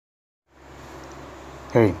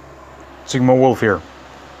Hey, Sigma Wolf here,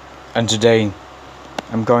 and today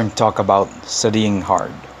I'm going to talk about studying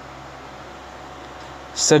hard.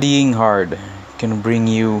 Studying hard can bring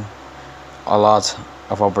you a lot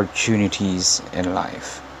of opportunities in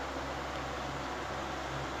life.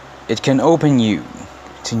 It can open you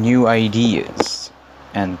to new ideas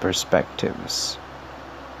and perspectives.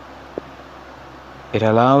 It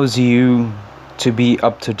allows you to be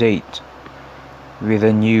up to date with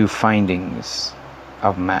the new findings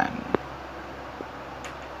of man.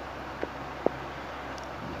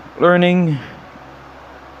 Learning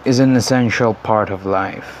is an essential part of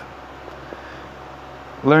life.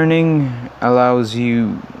 Learning allows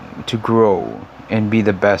you to grow and be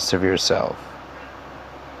the best of yourself.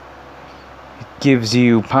 It gives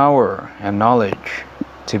you power and knowledge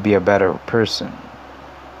to be a better person.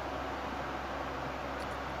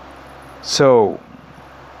 So,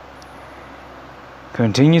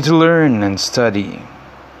 continue to learn and study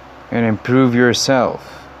and improve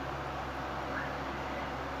yourself,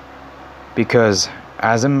 because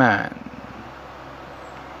as a man,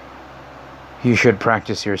 you should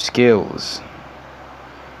practice your skills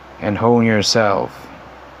and hone yourself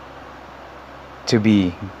to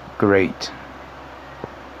be great.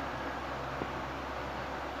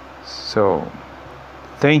 So,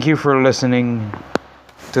 thank you for listening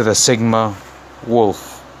to the Sigma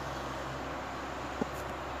Wolf.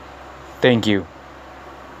 Thank you.